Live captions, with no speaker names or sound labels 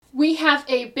We have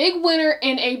a big winner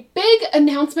and a big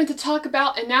announcement to talk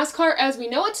about, and NASCAR as we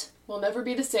know it will never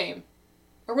be the same.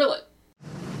 Or will it?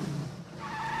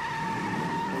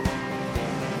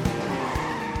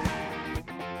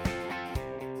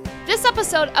 This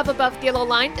episode of Above the Yellow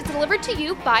Line is delivered to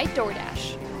you by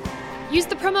DoorDash. Use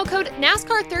the promo code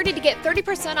NASCAR30 to get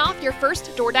 30% off your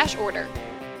first DoorDash order.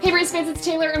 Hey race fans, it's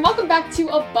Taylor, and welcome back to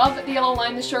Above the Yellow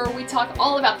Line, the show where we talk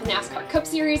all about the NASCAR Cup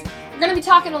Series. We're going to be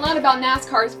talking a lot about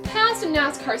NASCAR's past and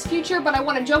NASCAR's future, but I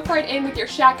want to jump right in with your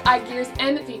Shaq iGears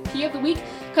MVP of the week,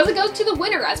 because it goes to the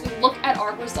winner as we look at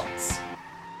our results.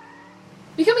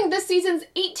 Becoming this season's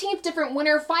 18th different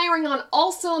winner, firing on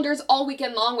all cylinders all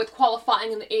weekend long with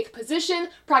qualifying in the 8th position,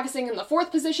 practicing in the 4th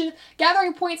position,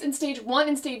 gathering points in Stage 1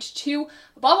 and Stage 2,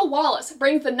 Bubba Wallace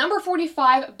brings the number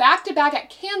 45 back-to-back at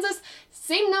Kansas.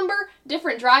 Same number,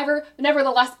 different driver, but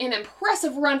nevertheless an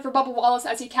impressive run for Bubba Wallace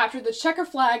as he captured the checker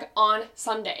flag on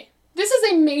Sunday. This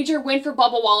is a major win for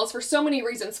Bubba Wallace for so many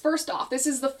reasons. First off, this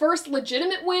is the first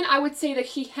legitimate win I would say that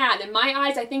he had. In my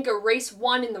eyes, I think a race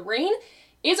won in the rain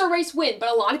is a race win, but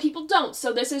a lot of people don't.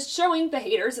 So this is showing the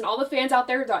haters and all the fans out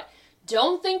there that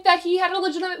don't think that he had a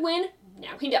legitimate win.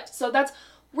 Now he does. So that's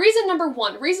reason number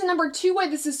one. Reason number two why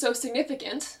this is so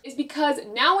significant is because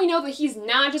now we know that he's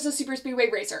not just a super speedway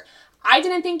racer. I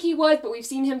didn't think he was, but we've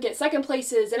seen him get second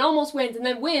places and almost wins and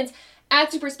then wins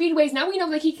at super speedways. Now we know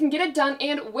that he can get it done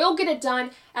and will get it done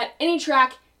at any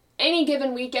track, any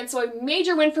given weekend. So a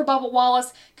major win for Bubba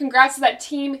Wallace. Congrats to that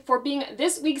team for being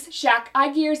this week's Shaq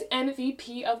iGears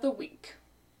MVP of the week.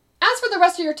 As for the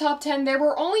rest of your top 10, there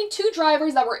were only two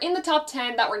drivers that were in the top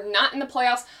 10 that were not in the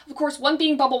playoffs. Of course, one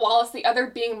being Bubba Wallace, the other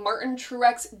being Martin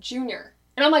Truex Jr.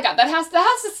 And oh my god, that has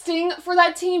to sting for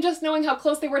that team, just knowing how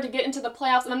close they were to get into the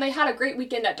playoffs. And then they had a great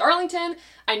weekend at Darlington.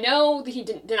 I know that he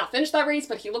did not finish that race,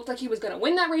 but he looked like he was going to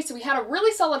win that race, so he had a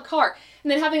really solid car. And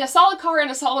then having a solid car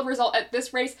and a solid result at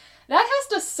this race, that has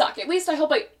to suck. At least I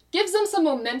hope it gives them some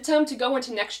momentum to go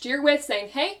into next year with, saying,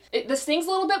 hey, this stings a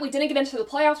little bit. We didn't get into the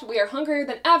playoffs, but we are hungrier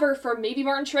than ever for maybe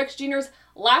Martin Truex Jr.'s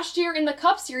last year in the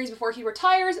Cup Series before he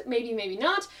retires, maybe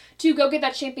not, to go get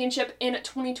that championship in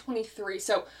 2023.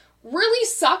 So really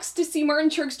sucks to see Martin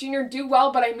Truex Jr. do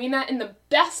well, but I mean that in the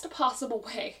best possible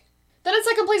way. Then in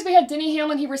second place we had Denny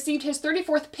Hamlin. He received his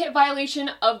 34th pit violation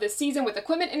of the season with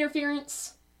equipment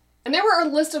interference. And there were a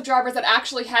list of drivers that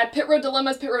actually had pit road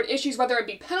dilemmas, pit road issues, whether it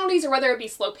be penalties or whether it be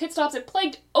slow pit stops. It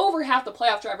plagued over half the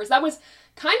playoff drivers. That was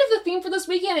kind of the theme for this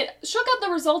weekend. It shook out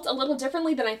the results a little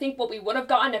differently than I think what we would have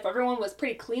gotten if everyone was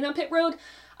pretty clean on pit road.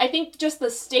 I think just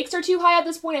the stakes are too high at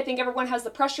this point. I think everyone has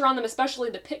the pressure on them, especially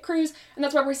the pit crews, and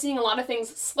that's why we're seeing a lot of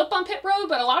things slip on pit road,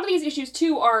 but a lot of these issues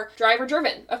too are driver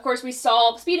driven. Of course, we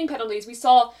saw speeding penalties, we just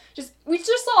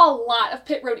saw a lot of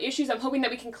pit road issues. I'm hoping that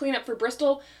we can clean up for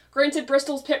Bristol. Granted,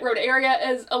 Bristol's pit road area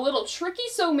is a little tricky,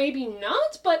 so maybe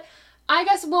not, but I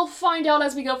guess we'll find out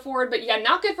as we go forward. But yeah,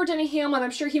 not good for Denny Hamlin.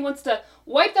 I'm sure he wants to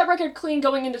wipe that record clean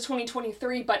going into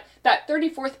 2023, but that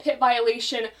 34th pit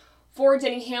violation for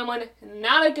Denny Hamlin,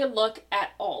 not a good look at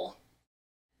all.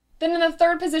 Then in the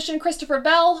third position, Christopher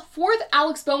Bell. Fourth,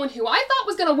 Alex Bowman, who I thought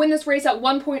was going to win this race at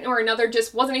one point or another,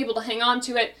 just wasn't able to hang on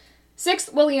to it.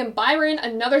 Sixth, William Byron,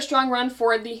 another strong run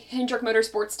for the Hendrick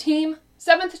Motorsports team.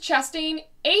 Seventh, Chastain.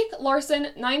 Eighth, Larson.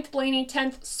 Ninth, Blaney.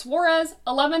 10th, Suarez.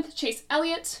 11th, Chase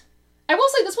Elliott. I will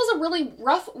say this was a really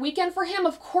rough weekend for him.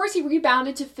 Of course, he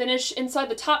rebounded to finish inside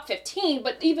the top 15,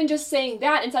 but even just saying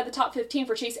that, inside the top 15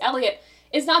 for Chase Elliott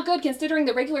is not good considering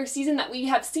the regular season that we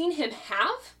have seen him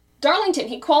have. Darlington,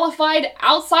 he qualified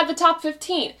outside the top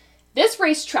 15. This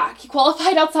racetrack, he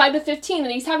qualified outside the 15,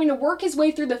 and he's having to work his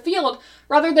way through the field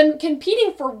rather than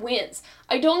competing for wins.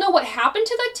 I don't know what happened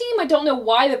to that team. I don't know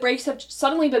why the brakes have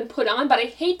suddenly been put on, but I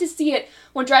hate to see it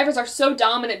when drivers are so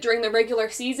dominant during the regular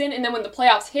season, and then when the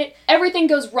playoffs hit, everything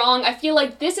goes wrong. I feel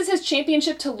like this is his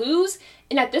championship to lose,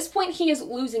 and at this point, he is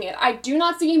losing it. I do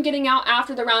not see him getting out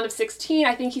after the round of 16.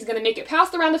 I think he's going to make it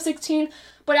past the round of 16,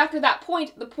 but after that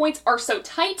point, the points are so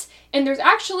tight, and there's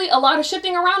actually a lot of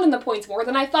shifting around in the points more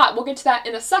than I thought. We'll get to that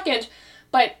in a second,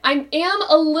 but I am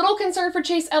a little concerned for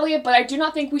Chase Elliott, but I do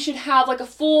not think we should have like a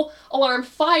full alarm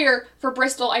fire for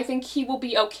Bristol. I think he will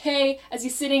be okay as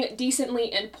he's sitting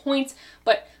decently in points,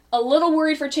 but a little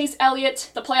worried for Chase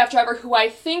Elliott, the playoff driver who I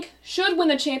think should win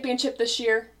the championship this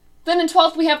year. Then in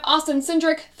 12th, we have Austin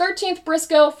Cindric, 13th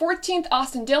Briscoe, 14th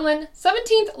Austin Dillon,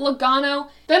 17th Logano.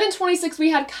 Then in 26th, we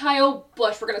had Kyle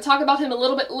Busch. We're going to talk about him a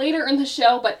little bit later in the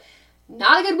show, but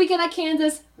not a good weekend at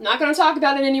Kansas. I'm not going to talk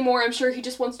about it anymore. I'm sure he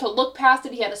just wants to look past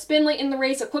it. He had a spin late in the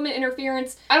race, equipment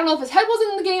interference. I don't know if his head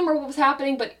wasn't in the game or what was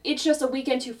happening, but it's just a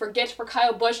weekend to forget for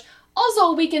Kyle Busch. Also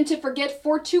a weekend to forget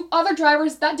for two other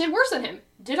drivers that did worse than him.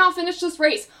 did not finish this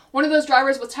race. One of those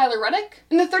drivers was Tyler Reddick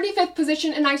in the 35th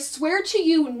position, and I swear to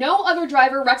you, no other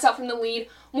driver wrecks out from the lead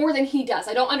more than he does.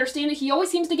 I don't understand it. He always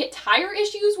seems to get tire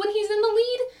issues when he's in the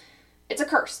lead. It's a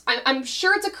curse. I'm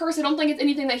sure it's a curse. I don't think it's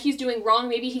anything that he's doing wrong.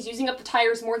 Maybe he's using up the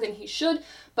tires more than he should,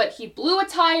 but he blew a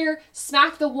tire,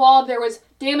 smacked the wall. There was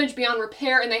damage beyond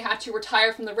repair, and they had to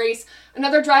retire from the race.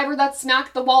 Another driver that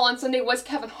smacked the wall on Sunday was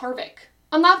Kevin Harvick.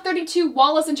 On lap 32,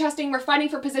 Wallace and Chastain were fighting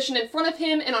for position in front of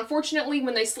him, and unfortunately,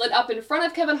 when they slid up in front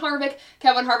of Kevin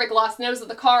Harvick lost nose of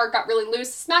the car, got really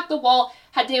loose, smacked the wall,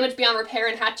 had damage beyond repair,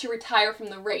 and had to retire from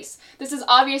the race. This is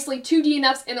obviously 2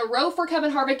 DNFs in a row for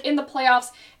Kevin Harvick in the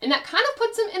playoffs, and that kind of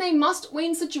puts him in a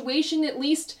must-win situation, at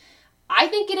least I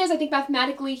think it is. I think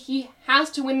mathematically he has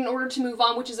to win in order to move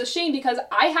on, which is a shame because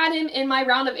I had him in my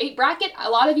round of 8 bracket. A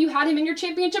lot of you had him in your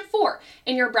championship 4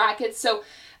 in your brackets, so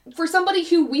for somebody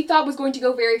who we thought was going to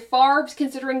go very far,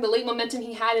 considering the late momentum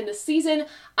he had in the season,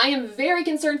 I am very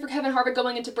concerned for Kevin Harvick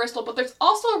going into Bristol, but there's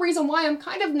also a reason why I'm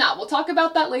kind of not. We'll talk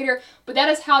about that later, but that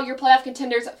is how your playoff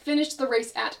contenders finished the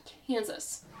race at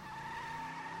Kansas.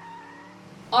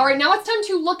 Alright, now it's time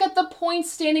to look at the points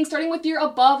standing, starting with your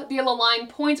above the yellow line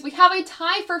points. We have a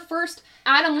tie for first.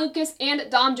 Adam Lucas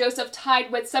and Dom Joseph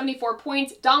tied with 74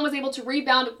 points. Dom was able to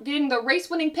rebound, getting the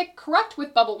race-winning pick correct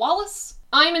with Bubba Wallace.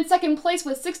 I'm in second place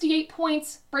with 68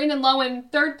 points, Brandon Lowe in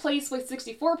third place with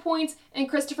 64 points, and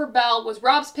Christopher Bell was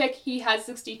Rob's pick. He had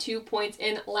 62 points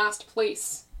in last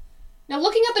place. Now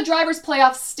looking at the drivers'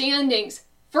 playoff standings,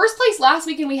 first place last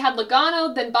weekend we had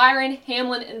Logano, then Byron,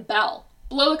 Hamlin, and Bell.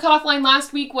 Below the cutoff line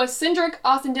last week was Cindric,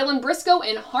 Austin Dillon, Briscoe,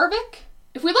 and Harvick.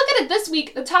 If we look at it this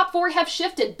week, the top 4 have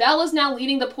shifted. Bell is now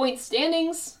leading the point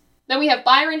standings. Then we have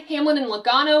Byron, Hamlin, and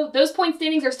Logano. Those point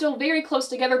standings are still very close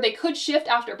together. They could shift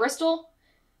after Bristol.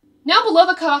 Now below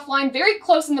the cutoff line, very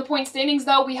close in the point standings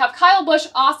though, we have Kyle Busch,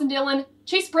 Austin Dillon,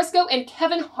 Chase Briscoe, and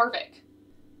Kevin Harvick.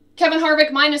 Kevin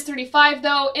Harvick minus 35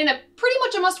 though, in a pretty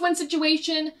much a must-win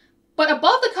situation, but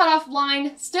above the cutoff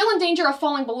line, still in danger of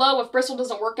falling below if Bristol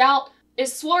doesn't work out,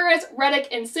 is Suarez, Reddick,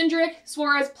 and Cindric.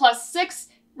 Suarez +6,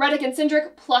 Reddick and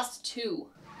Cindric +2.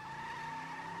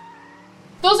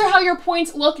 Those are how your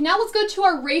points look. Now let's go to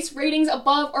our race ratings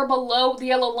above or below the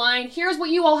yellow line. Here's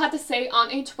what you all had to say on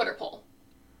a Twitter poll.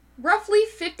 Roughly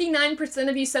 59%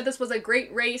 of you said this was a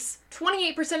great race,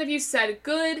 28% of you said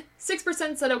good,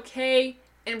 6% said okay,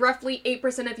 and roughly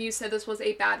 8% of you said this was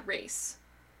a bad race.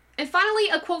 And finally,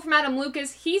 a quote from Adam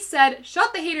Lucas. He said,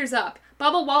 "Shut the haters up.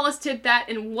 Bubba Wallace did that,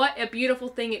 and what a beautiful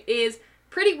thing it is.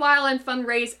 Pretty wild and fun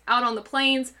race out on the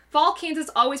plains. Fall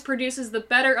Kansas always produces the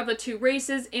better of the 2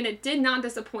 races, and it did not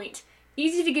disappoint.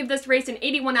 Easy to give this race an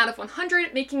 81 out of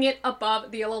 100, making it above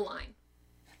the yellow line."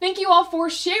 Thank you all for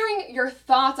sharing your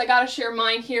thoughts. I gotta share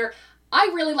mine here. I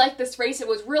really liked this race. It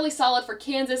was really solid for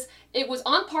Kansas. It was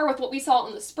on par with what we saw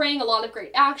in the spring, a lot of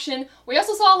great action. We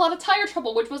also saw a lot of tire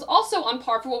trouble, which was also on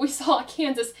par for what we saw at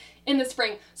Kansas in the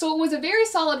spring. So it was a very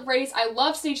solid race. I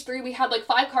love stage 3. We had like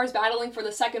 5 cars battling for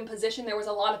the second position. There was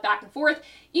a lot of back and forth.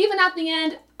 Even at the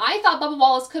end, I thought Bubba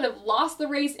Wallace could have lost the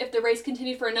race if the race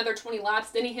continued for another 20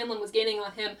 laps. Denny Hamlin was gaining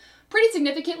on him pretty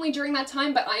significantly during that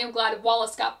time, but I am glad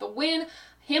Wallace got the win.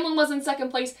 Hamlin was in second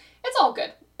place. It's all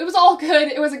good. It was all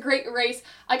good. It was a great race.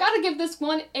 I gotta give this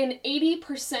one an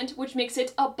 80%, which makes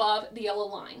it above the yellow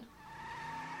line.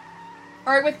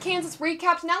 Alright, with Kansas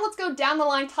recapped, now let's go down the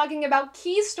line talking about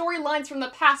key storylines from the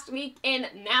past week in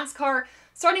NASCAR.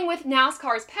 Starting with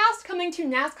NASCAR's past, coming to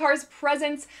NASCAR's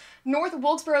present, North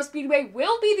Wilkesboro Speedway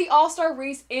will be the All-Star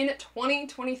race in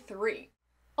 2023.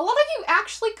 A lot of you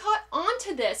actually caught on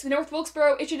to this. North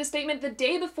Wilkesboro issued a statement the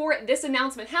day before this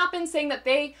announcement happened saying that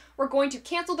they were going to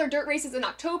cancel their dirt races in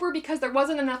October because there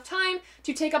wasn't enough time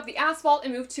to take up the asphalt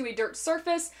and move to a dirt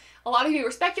surface. A lot of you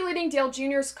were speculating. Dale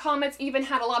Jr.'s comments even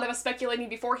had a lot of us speculating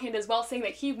beforehand as well, saying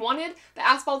that he wanted the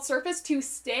asphalt surface to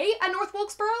stay at North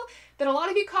Wilkesboro. Then a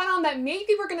lot of you caught on that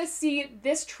maybe we're going to see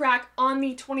this track on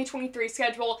the 2023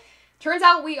 schedule. Turns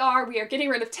out we are getting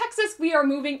rid of Texas, we are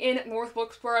moving in North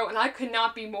Wilkesboro, and I could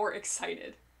not be more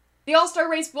excited. The All-Star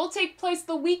race will take place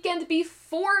the weekend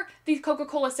before the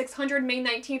Coca-Cola 600, May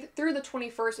 19th through the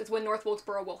 21st is when North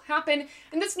Wilkesboro will happen.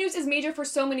 And this news is major for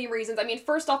so many reasons. I mean,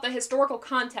 first off, the historical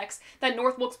context that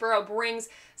North Wilkesboro brings.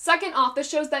 Second off, this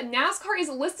shows that NASCAR is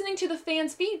listening to the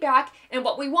fans' feedback and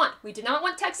what we want. We did not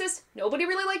want Texas. Nobody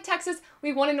really liked Texas.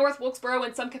 We wanted North Wilkesboro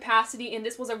in some capacity, and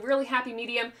this was a really happy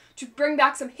medium to bring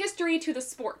back some history to the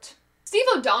sport. Steve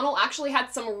O'Donnell actually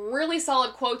had some really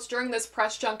solid quotes during this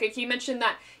press junket. He mentioned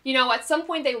that, at some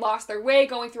point they lost their way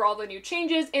going through all the new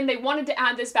changes, and they wanted to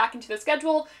add this back into the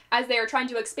schedule as they are trying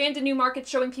to expand to new markets,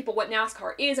 showing people what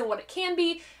NASCAR is and what it can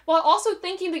be, while also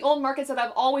thanking the old markets that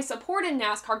have always supported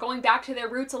NASCAR, going back to their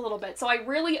roots a little bit. So I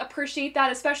really appreciate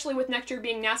that, especially with next year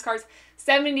being NASCAR's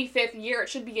 75th year. It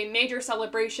should be a major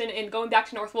celebration, and going back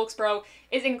to North Wilkesboro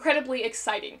is incredibly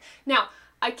exciting. Now,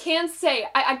 I can say,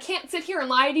 I can't sit here and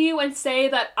lie to you and say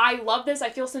that I love this,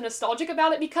 I feel so nostalgic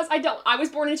about it, because I don't. I was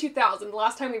born in 2000. The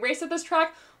last time we raced at this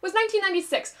track was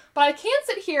 1996. But I can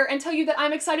sit here and tell you that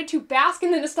I'm excited to bask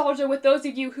in the nostalgia with those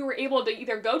of you who were able to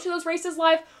either go to those races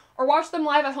live or watch them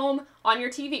live at home on your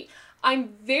TV. I'm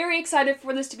very excited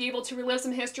for this to be able to relive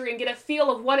some history and get a feel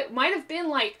of what it might have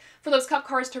been like for those Cup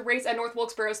cars to race at North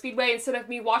Wilkesboro Speedway instead of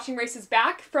me watching races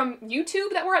back from YouTube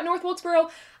that were at North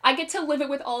Wilkesboro. I get to live it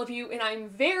with all of you, and I'm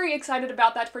very excited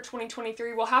about that for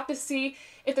 2023. We'll have to see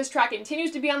if this track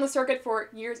continues to be on the circuit for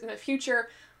years in the future,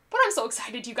 but I'm so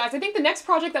excited, you guys. I think the next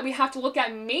project that we have to look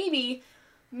at maybe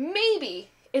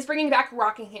is bringing back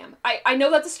Rockingham. I know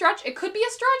that's a stretch. It could be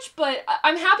a stretch, but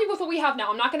I'm happy with what we have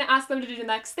now. I'm not going to ask them to do the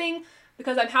next thing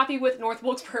because I'm happy with North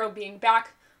Wilkesboro being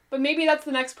back, but maybe that's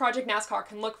the next project NASCAR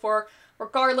can look for.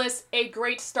 Regardless, a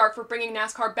great start for bringing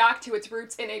NASCAR back to its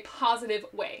roots in a positive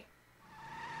way.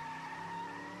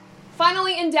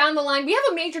 Finally, and down the line, we have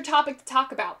a major topic to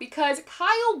talk about because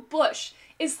Kyle Busch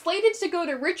is slated to go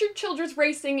to Richard Childress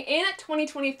Racing in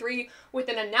 2023 with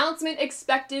an announcement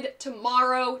expected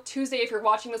tomorrow, Tuesday, if you're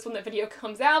watching this when the video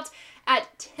comes out, at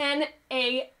 10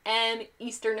 a.m.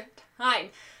 Eastern Time.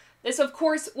 This, of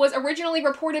course, was originally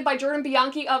reported by Jordan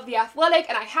Bianchi of The Athletic,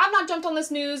 and I have not jumped on this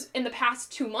news in the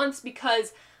past 2 months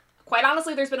because, quite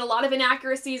honestly, there's been a lot of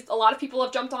inaccuracies. A lot of people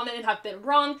have jumped on it and have been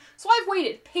wrong, so I've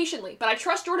waited patiently. But I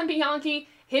trust Jordan Bianchi,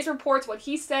 his reports, what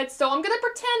he said, so I'm going to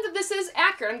pretend that this is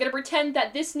accurate. I'm going to pretend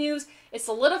that this news is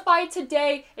solidified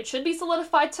today. It should be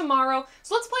solidified tomorrow.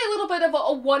 So let's play a little bit of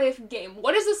a what-if game.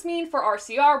 What does this mean for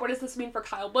RCR? What does this mean for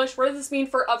Kyle Busch? What does this mean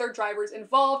for other drivers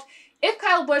involved if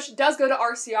Kyle Busch does go to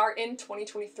RCR in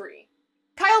 2023?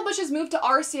 Kyle Busch's move to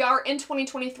RCR in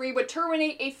 2023 would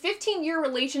terminate a 15-year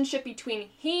relationship between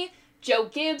he, Joe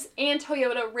Gibbs, and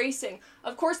Toyota Racing.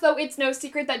 Of course, though, it's no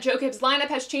secret that Joe Gibbs' lineup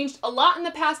has changed a lot in the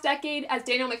past decade. As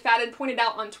Daniel McFadden pointed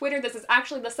out on Twitter, this is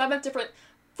actually the 7th different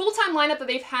full-time lineup that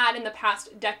they've had in the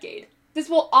past decade. This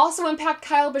will also impact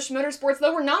Kyle Busch Motorsports,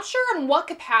 though we're not sure in what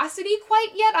capacity quite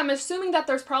yet. I'm assuming that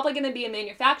there's probably going to be a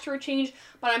manufacturer change,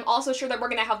 but I'm also sure that we're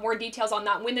going to have more details on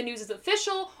that when the news is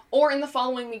official or in the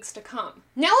following weeks to come.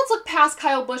 Now let's look past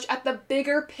Kyle Busch at the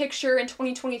bigger picture in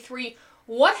 2023.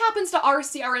 What happens to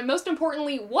RCR, and most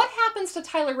importantly, what happens to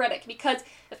Tyler Reddick? Because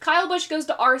if Kyle Busch goes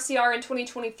to RCR in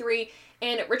 2023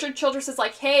 and Richard Childress is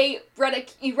like, hey,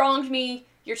 Reddick, you wronged me,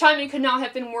 your timing could not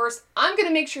have been worse, I'm going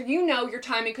to make sure you know your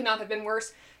timing could not have been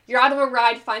worse, you're out of a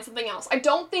ride, find something else. I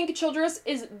don't think Childress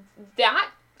is that,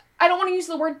 I don't want to use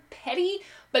the word petty,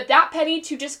 but that petty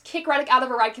to just kick Reddick out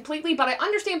of a ride completely, but I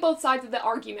understand both sides of the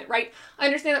argument, right? I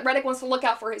understand that Reddick wants to look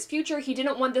out for his future. He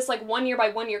didn't want this like 1 year by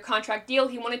 1 year contract deal.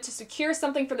 He wanted to secure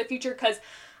something for the future because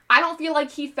I don't feel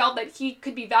like he felt that he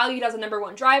could be valued as a number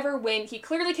one driver when he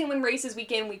clearly can win races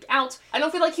week in, week out. I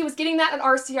don't feel like he was getting that at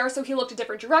RCR, so he looked a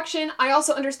different direction. I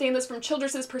also understand this from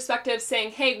Childress's perspective,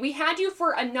 saying, hey, we had you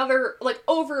for another,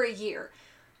 over a year.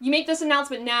 You make this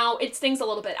announcement now, it stings a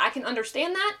little bit. I can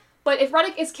understand that, but if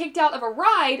Reddick is kicked out of a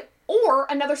ride, or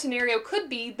another scenario could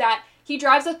be that he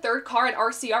drives a third car at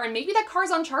RCR and maybe that car's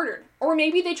unchartered. Or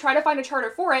maybe they try to find a charter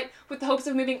for it with the hopes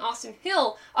of moving Austin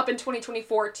Hill up in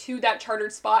 2024 to that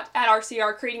chartered spot at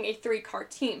RCR, creating a 3-car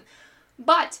team.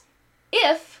 But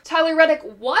if Tyler Reddick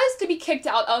was to be kicked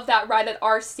out of that ride at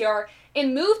RCR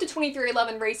and moved to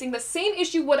 2311 Racing, the same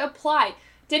issue would apply.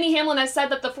 Denny Hamlin has said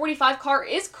that the 45 car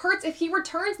is Kurt's if he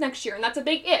returns next year, and that's a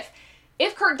big if.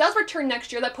 If Kurt does return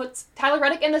next year, that puts Tyler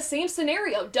Reddick in the same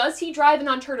scenario. Does he drive an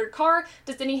unchartered car?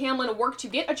 Does Denny Hamlin work to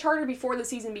get a charter before the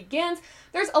season begins?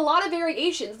 There's a lot of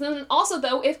variations. And then also,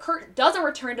 though, if Kurt doesn't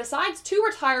return, decides to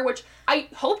retire, which I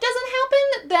hope doesn't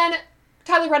happen, then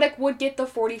Tyler Reddick would get the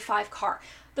 45 car.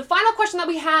 The final question that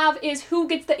we have is who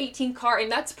gets the 18 car,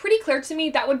 and that's pretty clear to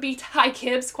me. That would be Ty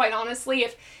Gibbs, quite honestly.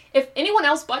 If anyone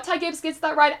else but Ty Gibbs gets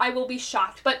that ride, I will be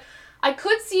shocked. But I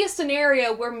could see a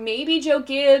scenario where maybe Joe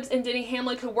Gibbs and Denny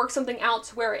Hamlin could work something out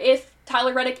to where if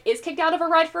Tyler Reddick is kicked out of a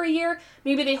ride for a year,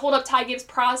 maybe they hold up Ty Gibbs'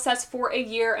 process for a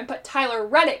year and put Tyler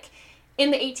Reddick in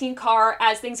the 18 car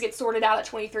as things get sorted out at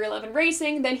 2311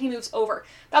 Racing, then he moves over.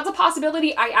 That's a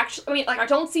possibility I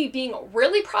don't see being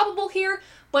really probable here,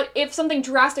 but if something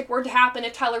drastic were to happen,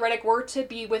 if Tyler Reddick were to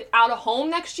be without a home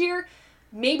next year,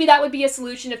 Maybe that would be a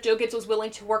solution if Joe Gibbs was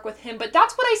willing to work with him, but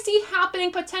that's what I see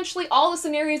happening, potentially all the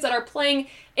scenarios that are playing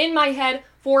in my head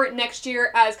for next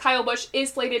year as Kyle Busch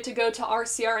is slated to go to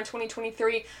RCR in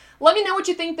 2023. Let me know what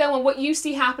you think, though, and what you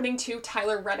see happening to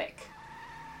Tyler Reddick.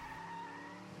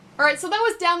 Alright, so that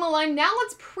was down the line. Now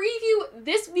let's preview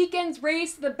this weekend's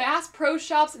race, the Bass Pro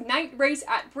Shops night race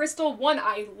at Bristol, one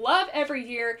I love every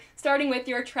year, starting with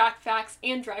your track facts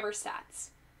and driver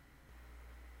stats.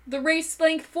 The race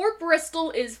length for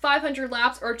Bristol is 500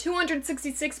 laps or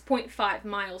 266.5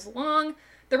 miles long.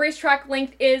 The racetrack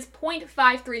length is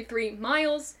 0.533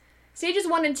 miles. Stages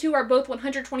 1 and 2 are both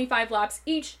 125 laps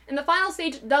each, and the final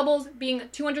stage doubles being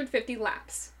 250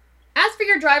 laps. As for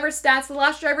your driver stats, the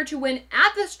last driver to win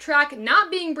at this track, not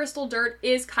being Bristol Dirt,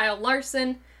 is Kyle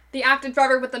Larson. The active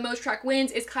driver with the most track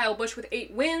wins is Kyle Busch with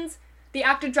 8 wins. The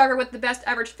active driver with the best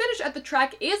average finish at the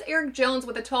track is Eric Jones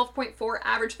with a 12.4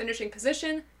 average finishing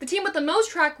position. The team with the most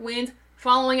track wins,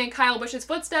 following in Kyle Busch's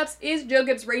footsteps, is Joe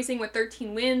Gibbs Racing with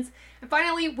 13 wins. And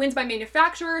finally, wins by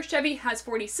manufacturer, Chevy has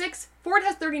 46, Ford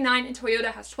has 39, and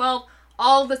Toyota has 12.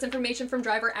 All of this information from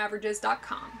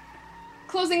driveraverages.com.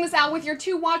 Closing this out with your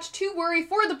to watch, to worry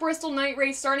for the Bristol night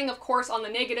race, starting of course on the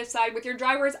negative side with your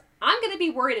drivers I'm going to be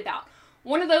worried about.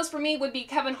 One of those for me would be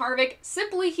Kevin Harvick.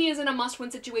 Simply, he is in a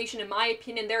must-win situation in my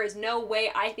opinion. There is no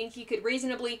way I think he could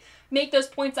reasonably make those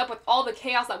points up with all the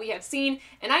chaos that we have seen.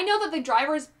 And I know that the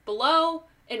drivers below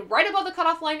and right above the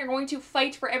cutoff line are going to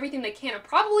fight for everything they can and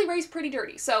probably race pretty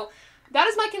dirty. So that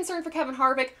is my concern for Kevin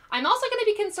Harvick. I'm also going to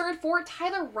be concerned for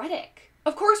Tyler Reddick.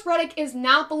 Of course, Reddick is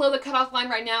not below the cutoff line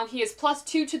right now. He is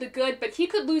 +2 to the good, but he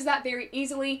could lose that very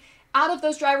easily. Out of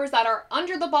those drivers that are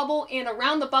under the bubble and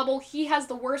around the bubble, he has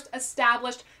the worst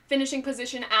established finishing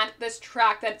position at this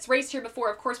track that's raced here before.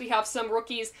 Of course, we have some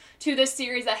rookies to this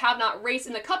series that have not raced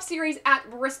in the Cup Series at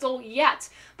Bristol yet,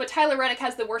 but Tyler Reddick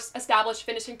has the worst established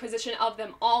finishing position of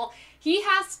them all. He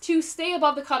has to stay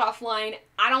above the cutoff line.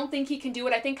 I don't think he can do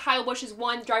it. I think Kyle Busch is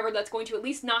one driver that's going to at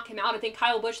least knock him out. I think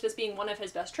Kyle Busch, this being one of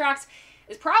his best tracks,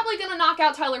 is probably going to knock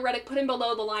out Tyler Reddick, put him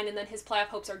below the line, and then his playoff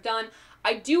hopes are done.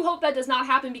 I do hope that does not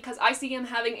happen because I see him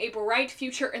having a bright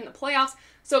future in the playoffs.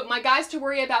 So my guys to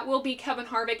worry about will be Kevin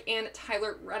Harvick and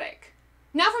Tyler Reddick.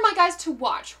 Now for my guys to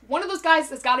watch. One of those guys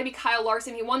has got to be Kyle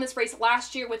Larson. He won this race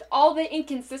last year with all the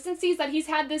inconsistencies that he's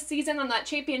had this season on that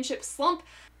championship slump.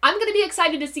 I'm going to be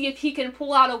excited to see if he can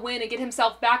pull out a win and get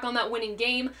himself back on that winning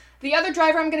game. The other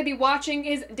driver I'm going to be watching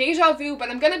is Deja Vu,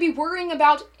 but I'm going to be worrying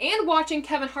about and watching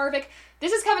Kevin Harvick.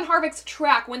 This is Kevin Harvick's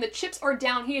track. When the chips are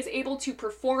down, he is able to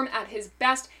perform at his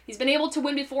best. He's been able to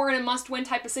win before in a must-win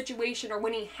type of situation or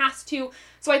when he has to.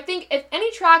 So I think if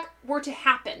any track were to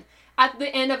happen at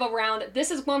the end of a round, this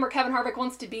is one where Kevin Harvick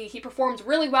wants to be. He performs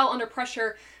really well under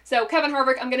pressure. So Kevin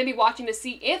Harvick, I'm going to be watching to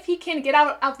see if he can get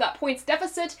out of that points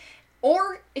deficit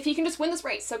or if he can just win this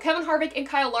race. So Kevin Harvick and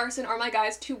Kyle Larson are my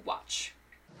guys to watch.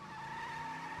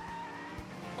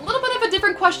 A little bit of a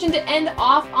different question to end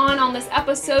off on this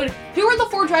episode. Who are the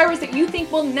 4 drivers that you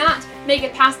think will not make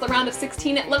it past the round of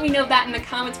 16? Let me know that in the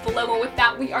comments below. And with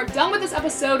that, we are done with this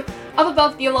episode of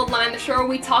Above the Yellow Line, the show where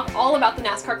we talk all about the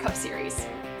NASCAR Cup Series.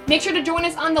 Make sure to join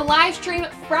us on the live stream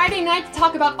Friday night to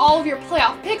talk about all of your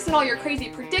playoff picks and all your crazy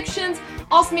predictions.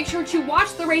 Also, make sure to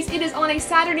watch the race. It is on a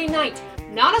Saturday night.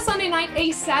 Not a Sunday night,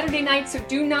 a Saturday night, so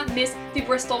do not miss the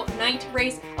Bristol night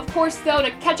race. Of course, though, to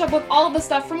catch up with all of the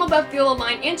stuff from Above the Yellow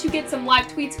Line and to get some live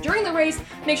tweets during the race,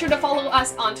 make sure to follow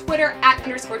us on Twitter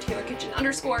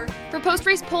 @_TaylorKitchen_. For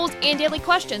post-race polls and daily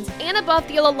questions, and Above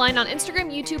the Yellow Line on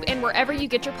Instagram, YouTube, and wherever you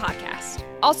get your podcast.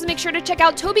 Also, make sure to check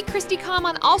out TobyChristie.com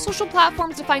on all social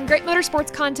platforms to find great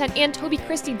motorsports content and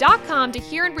TobyChristie.com to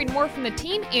hear and read more from the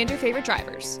team and your favorite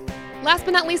drivers. Last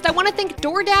but not least, I want to thank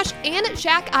DoorDash and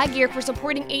Shack Eye Gear for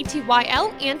supporting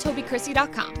ATYL and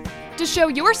TobyChristie.com. To show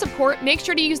your support, make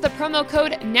sure to use the promo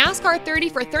code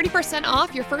NASCAR30 for 30%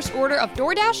 off your first order of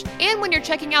DoorDash. And when you're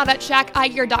checking out at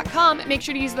ShackEyeGear.com, make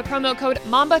sure to use the promo code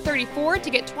MAMBA34 to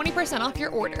get 20% off your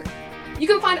order. You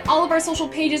can find all of our social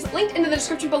pages linked in the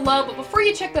description below, but before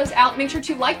you check those out, make sure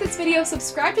to like this video,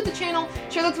 subscribe to the channel,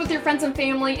 share this with your friends and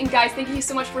family, and guys, thank you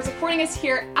so much for supporting us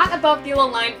here at Above the Yellow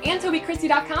Line and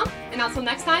TobyChristie.com, and until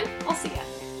next time, I'll see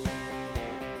ya.